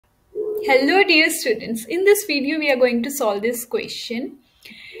Hello dear students, in this video we are going to solve this question.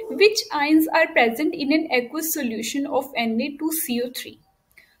 Which ions are present in an aqueous solution of Na2CO3?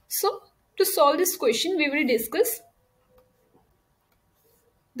 So to solve this question we will discuss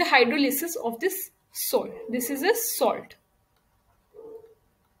the hydrolysis of this salt. This is a salt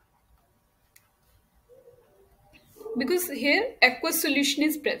because here aqueous solution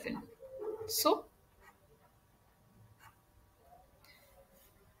is present. So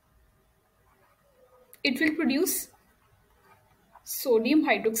it will produce sodium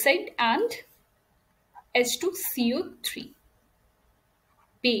hydroxide and H2CO3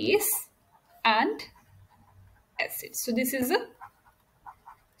 base and acid. So this is a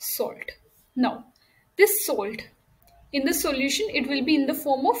salt. Now this salt in the solution it will be in the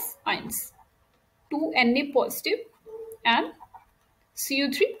form of ions 2 Na positive and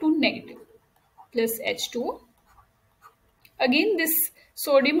CO3 2 negative plus H2O. Again this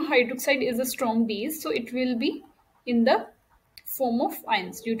sodium hydroxide is a strong base, so it will be in the form of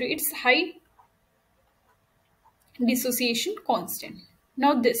ions due to its high dissociation constant.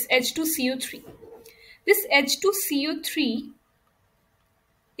 Now this H2CO3. This H2CO3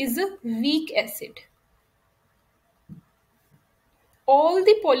 is a weak acid. All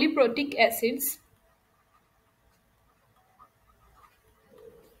the polyprotic acids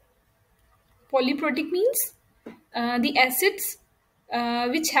polyprotic means the acids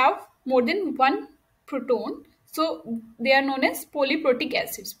which have more than one proton, so they are known as polyprotic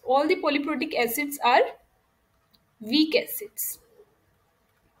acids. All the polyprotic acids are weak acids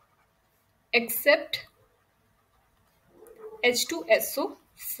except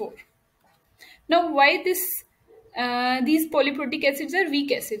H2SO4. Now why these polyprotic acids are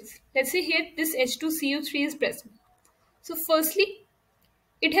weak acids? Let's say here this H2CO3 is present. So firstly,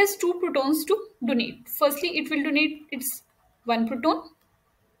 it has two protons to donate. Firstly, it will donate its one proton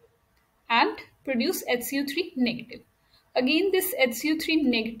and produce HCO3 negative. Again, this HCO3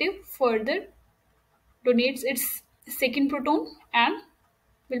 negative further donates its second proton and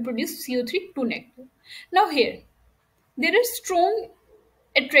will produce CO3 2 negative. Now here, there are strong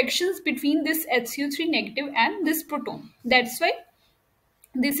attractions between this HCO3 negative and this proton. That's why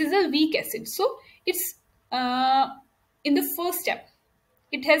this is a weak acid. So it's in the first step,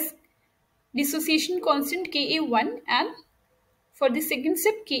 it has dissociation constant Ka1 and for the second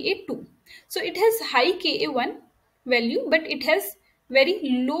step Ka2. So it has high Ka1 value but it has very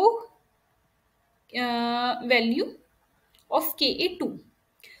low value of Ka2.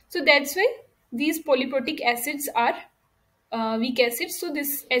 So that's why these polyprotic acids are weak acids. So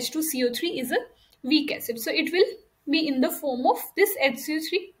this H2CO3 is a weak acid. So it will be in the form of this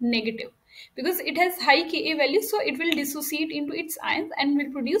HCO3 negative because it has high Ka value. So it will dissociate into its ions and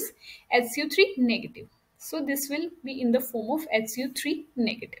will produce HCO3 negative. So this will be in the form of HCO3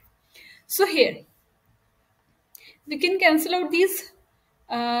 negative. So here we can cancel out these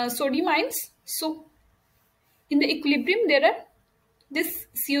sodium ions. So in the equilibrium there are this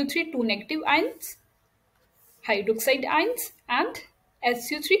CO3 2 negative ions, hydroxide ions and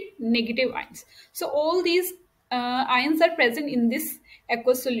HCO3 negative ions. So all these ions are present in this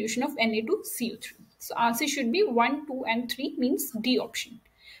aqueous solution of Na2CO3. So answer should be 1, 2 and 3 means D option.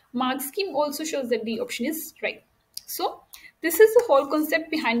 Mark scheme also shows that D option is right. So this is the whole concept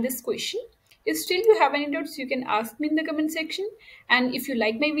behind this question. If still you have any doubts, you can ask me in the comment section. And if you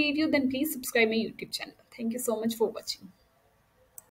like my video, then please subscribe my YouTube channel. Thank you so much for watching.